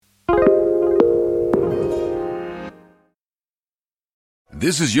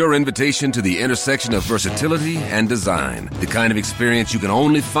This is your invitation to the intersection of versatility and design. The kind of experience you can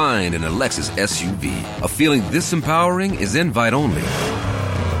only find in a Lexus SUV. A feeling this empowering is invite only.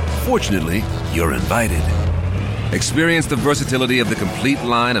 Fortunately, you're invited. Experience the versatility of the complete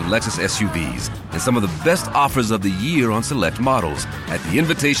line of Lexus SUVs and some of the best offers of the year on select models at the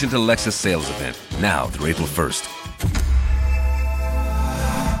Invitation to Lexus sales event, now through April 1st.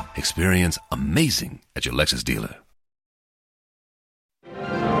 Experience amazing at your Lexus dealer.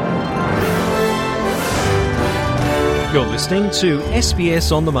 You're listening to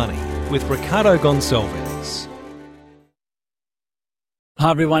SBS On the Money with Ricardo Gonçalves. Hi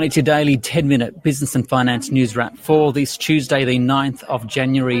everyone, it's your daily 10-minute business and finance news wrap for this Tuesday, the 9th of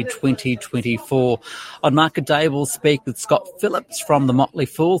January 2024. On Market Day, we'll speak with Scott Phillips from the Motley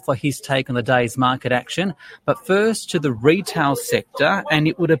Fool for his take on the day's market action. But first to the retail sector, and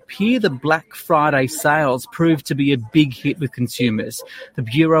it would appear the Black Friday sales proved to be a big hit with consumers. The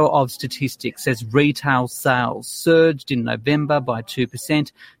Bureau of Statistics says retail sales surged in November by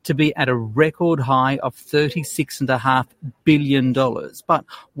 2% to be at a record high of $36.5 billion. But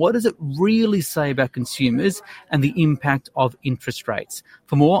what does it really say about consumers and the impact of interest rates?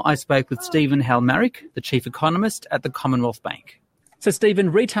 For more, I spoke with Stephen Halmarick, the chief economist at the Commonwealth Bank. So,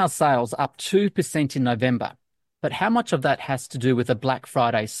 Stephen, retail sales up 2% in November. But how much of that has to do with the Black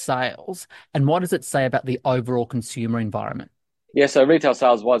Friday sales? And what does it say about the overall consumer environment? Yeah, so retail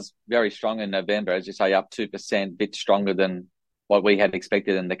sales was very strong in November, as you say, up 2%, a bit stronger than what we had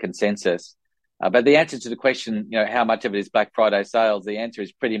expected in the consensus. But the answer to the question, how much of it is Black Friday sales, the answer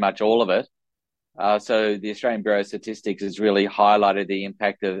is pretty much all of it. So the Australian Bureau of Statistics has really highlighted the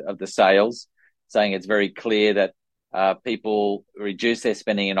impact of the sales, saying it's very clear that people reduced their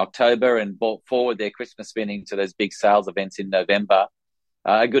spending in October and brought forward their Christmas spending to those big sales events in November.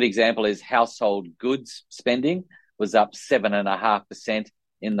 A good example is household goods spending was up 7.5%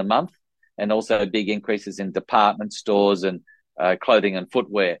 in the month, and also big increases in department stores and clothing and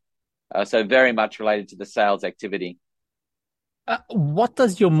footwear. So very much related to the sales activity. What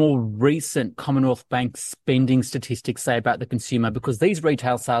does your more recent Commonwealth Bank spending statistics say about the consumer? Because these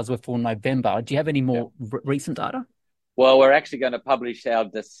retail sales were for November. Do you have any more recent data? Well, we're actually going to publish our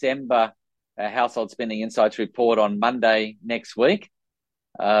December household spending insights report on Monday next week.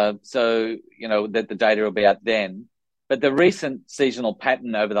 That the data will be out then. But the recent seasonal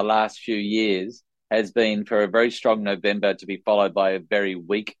pattern over the last few years has been for a very strong November to be followed by a very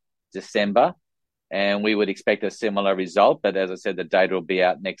weak December, and we would expect a similar result. But as I said, the data will be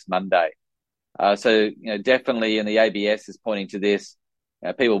out next Monday. Definitely, and the ABS is pointing to this,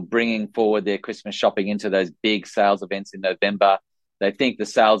 people bringing forward their Christmas shopping into those big sales events in November. They think the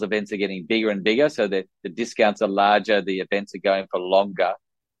sales events are getting bigger and bigger, so that the discounts are larger, the events are going for longer,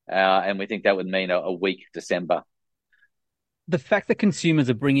 and we think that would mean a weak December. The fact that consumers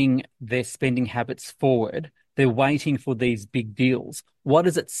are bringing their spending habits forward, they're waiting for these big deals. What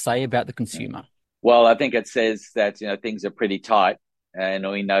does it say about the consumer? Well, I think it says that, things are pretty tight. And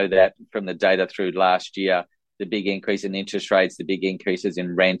we know that from the data through last year, the big increase in interest rates, the big increases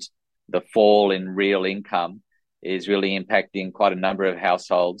in rent, the fall in real income is really impacting quite a number of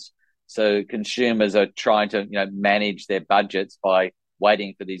households. So consumers are trying to, manage their budgets by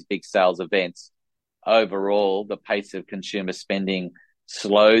waiting for these big sales events. Overall, the pace of consumer spending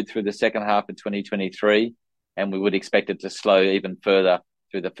slowed through the second half of 2023, and we would expect it to slow even further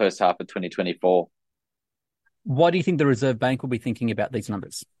through the first half of 2024. What do you think the Reserve Bank will be thinking about these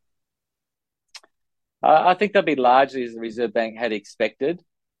numbers? I think they'll be largely as the Reserve Bank had expected.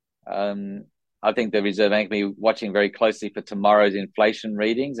 I think the Reserve Bank will be watching very closely for tomorrow's inflation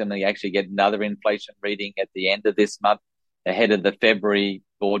readings, and they actually get another inflation reading at the end of this month ahead of the February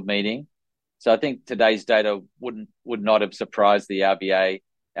board meeting. So I think today's data would not have surprised the RBA.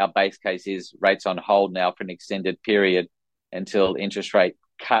 Our base case is rates on hold now for an extended period until interest rate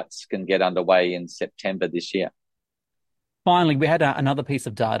cuts can get underway in September this year. Finally, we had another piece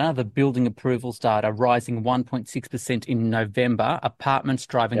of data, the building approvals data, rising 1.6% in November, apartments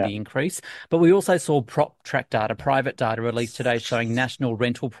driving the increase. But we also saw PropTrack data, private data released today showing national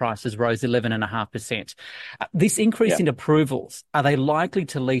rental prices rose 11.5%. This increase in approvals, are they likely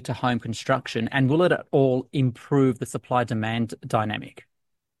to lead to home construction, and will it at all improve the supply-demand dynamic?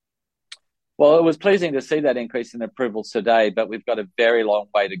 Well, it was pleasing to see that increase in approvals today, but we've got a very long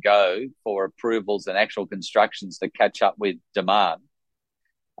way to go for approvals and actual constructions to catch up with demand.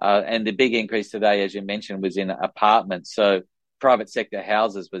 And the big increase today, as you mentioned, was in apartments. So private sector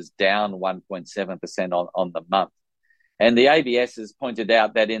houses was down 1.7% on the month. And the ABS has pointed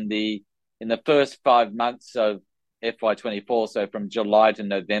out that in the first 5 months of FY24, so from July to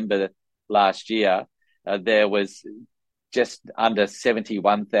November last year, there was just under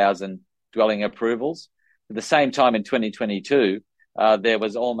 71,000 dwelling approvals. At the same time in 2022, there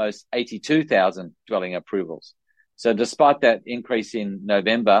was almost 82,000 dwelling approvals. So despite that increase in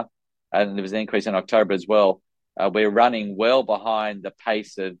November, and there was an increase in October as well, we're running well behind the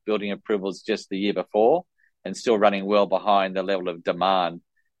pace of building approvals just the year before, and still running well behind the level of demand.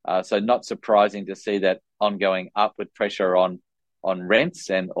 So not surprising to see that ongoing upward pressure on rents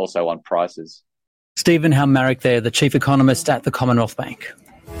and also on prices. Stephen Halmarick there, the Chief Economist at the Commonwealth Bank.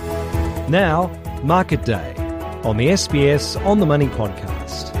 Now, Market Day on the SBS On the Money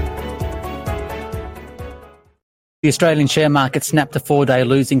podcast. The Australian share market snapped a 4-day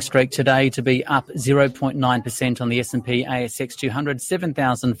losing streak today to be up 0.9% on the S&P ASX 200,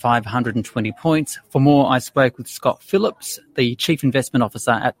 7,520 points. For more, I spoke with Scott Phillips, the Chief Investment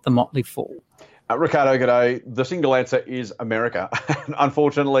Officer at the Motley Fool. Ricardo, g'day. The single answer is America.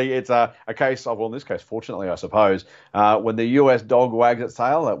 Unfortunately, it's a case of, well, in this case, fortunately, I suppose, when the US dog wags its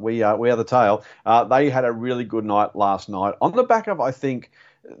tail, we are the tail. They had a really good night last night on the back of, I think,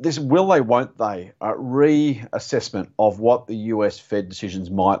 this will they, won't they, reassessment of what the US Fed decisions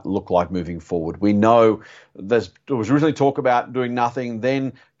might look like moving forward. We know there was originally talk about doing nothing.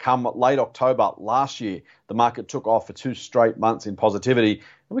 Then come late October last year, the market took off for 2 straight months in positivity.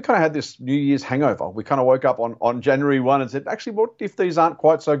 And we kind of had this New Year's hangover. We kind of woke up on January 1 and said, actually, what if these aren't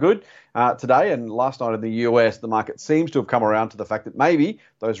quite so good today? And last night in the US, the market seems to have come around to the fact that maybe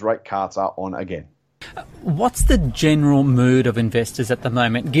those rate carts are on again. What's the general mood of investors at the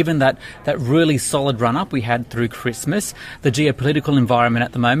moment, given that really solid run-up we had through Christmas, the geopolitical environment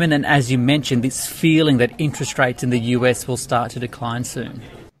at the moment, and as you mentioned, this feeling that interest rates in the US will start to decline soon?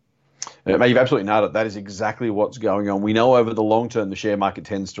 Mate, you've absolutely nailed it. That is exactly what's going on. We know over the long term the share market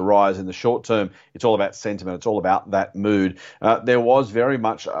tends to rise. In the short term, it's all about sentiment. It's all about that mood. There was very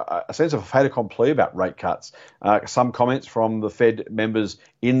much a sense of fait accompli about rate cuts. Some comments from the Fed members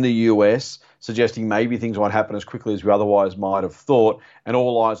in the US suggesting maybe things won't happen as quickly as we otherwise might have thought, and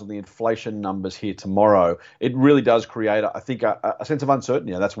all eyes on the inflation numbers here tomorrow. It really does create, I think, a sense of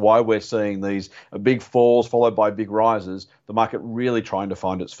uncertainty. That's why we're seeing these big falls followed by big rises, the market really trying to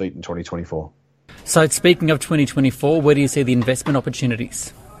find its feet in 2024. So speaking of 2024, where do you see the investment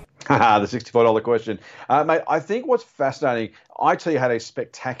opportunities? The $64 question. Mate, I think what's fascinating, IT had a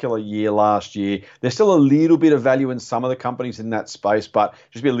spectacular year last year. There's still a little bit of value in some of the companies in that space, but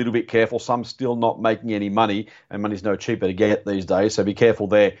just be a little bit careful. Some still not making any money, and money's no cheaper to get these days, so be careful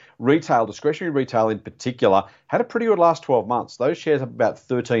there. Retail, discretionary retail in particular, had a pretty good last 12 months. Those shares up about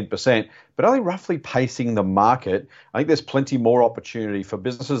 13%, but only roughly pacing the market. I think there's plenty more opportunity for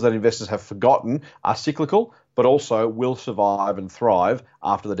businesses that investors have forgotten are cyclical, but also will survive and thrive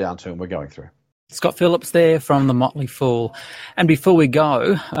after the downturn we're going through. Scott Phillips there from the Motley Fool. And before we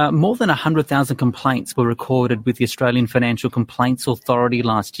go, more than 100,000 complaints were recorded with the Australian Financial Complaints Authority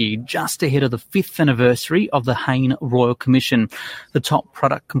last year, just ahead of the 5th anniversary of the Hayne Royal Commission. The top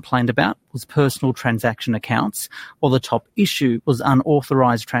product complained about was personal transaction accounts, while the top issue was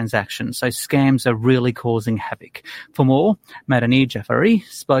unauthorised transactions. So scams are really causing havoc. For more, Madina Jafari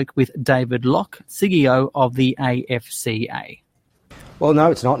spoke with David Locke, CEO of the AFCA. Well,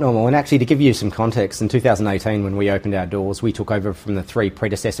 no, it's not normal. And actually, to give you some context, in 2018, when we opened our doors, we took over from the 3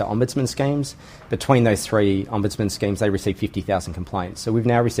 predecessor ombudsman schemes. Between those 3 ombudsman schemes, they received 50,000 complaints. So we've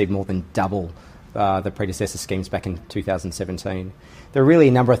now received more than double the predecessor schemes back in 2017. There are really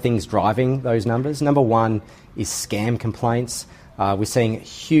a number of things driving those numbers. Number one is scam complaints. We're seeing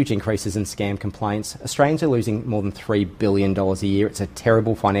huge increases in scam complaints. Australians are losing more than $3 billion a year. It's a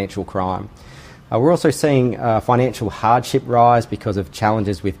terrible financial crime. We're also seeing financial hardship rise because of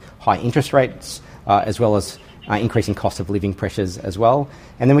challenges with high interest rates, as well as increasing cost of living pressures as well.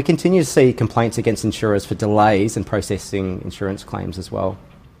 And then we continue to see complaints against insurers for delays in processing insurance claims as well.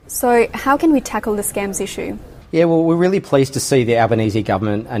 So how can we tackle the scams issue? Yeah, well, we're really pleased to see the Albanese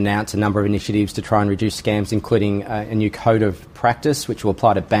government announce a number of initiatives to try and reduce scams, including a new code of practice, which will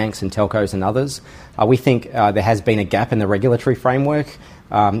apply to banks and telcos and others. We think there has been a gap in the regulatory framework,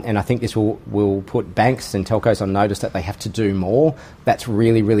 and I think this will put banks and telcos on notice that they have to do more. That's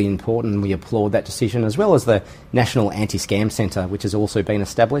really, really important, and we applaud that decision, as well as the National Anti-Scam Centre, which has also been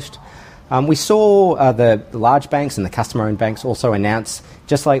established. We saw the large banks and the customer-owned banks also announce,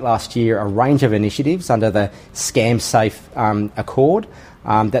 just late last year, a range of initiatives under the Scam Safe Accord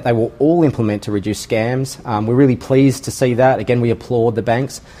that they will all implement to reduce scams. We're really pleased to see that. Again, we applaud the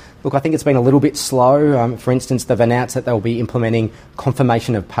banks. Look, I think it's been a little bit slow. For instance, they've announced that they'll be implementing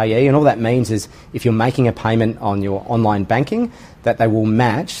confirmation of payee, and all that means is if you're making a payment on your online banking, that they will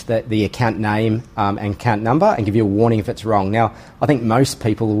match the account name and account number and give you a warning if it's wrong. Now, I think most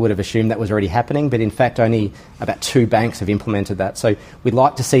people would have assumed that was already happening, but in fact only about 2 banks have implemented that. So we'd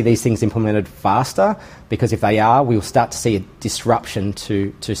like to see these things implemented faster, because if they are, we'll start to see a disruption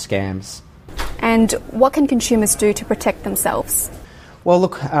to scams. And what can consumers do to protect themselves? Well,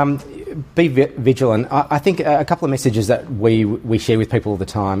 look, be vigilant. I think a couple of messages that we share with people all the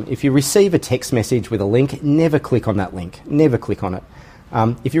time. If you receive a text message with a link, never click on that link. Never click on it.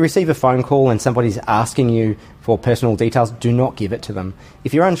 If you receive a phone call and somebody's asking you for personal details, do not give it to them.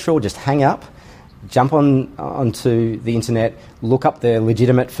 If you're unsure, just hang up, jump onto the internet, look up the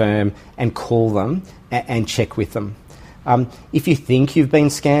legitimate firm and call them and check with them. If you think you've been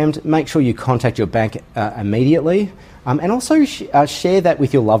scammed, make sure you contact your bank immediately. And also share that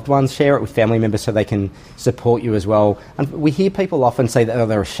with your loved ones, share it with family members so they can support you as well. And we hear people often say that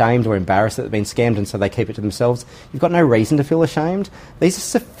they're ashamed or embarrassed that they've been scammed, and so they keep it to themselves. You've got no reason to feel ashamed. These are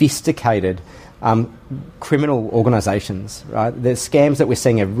sophisticated criminal organisations, right? The scams that we're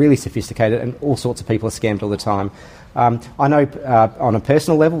seeing are really sophisticated, and all sorts of people are scammed all the time. I know on a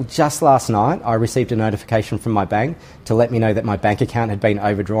personal level, just last night I received a notification from my bank to let me know that my bank account had been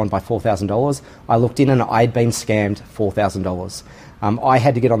overdrawn by $4,000. I looked in and I'd been scammed $4,000. I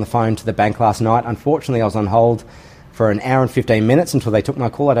had to get on the phone to the bank last night. Unfortunately, I was on hold for an hour and 15 minutes until they took my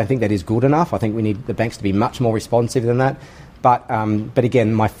call. I don't think that is good enough. I think we need the banks to be much more responsive than that. But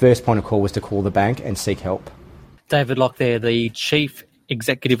again, my first point of call was to call the bank and seek help. David Locke there, the Chief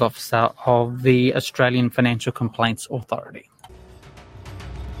Executive Officer of the Australian Financial Complaints Authority.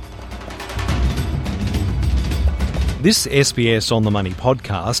 This SBS On the Money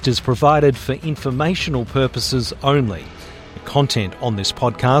podcast is provided for informational purposes only. The content on this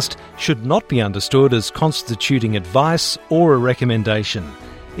podcast should not be understood as constituting advice or a recommendation.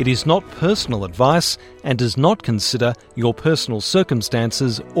 It is not personal advice and does not consider your personal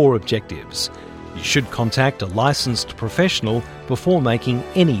circumstances or objectives. You should contact a licensed professional before making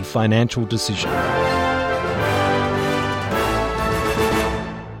any financial decision.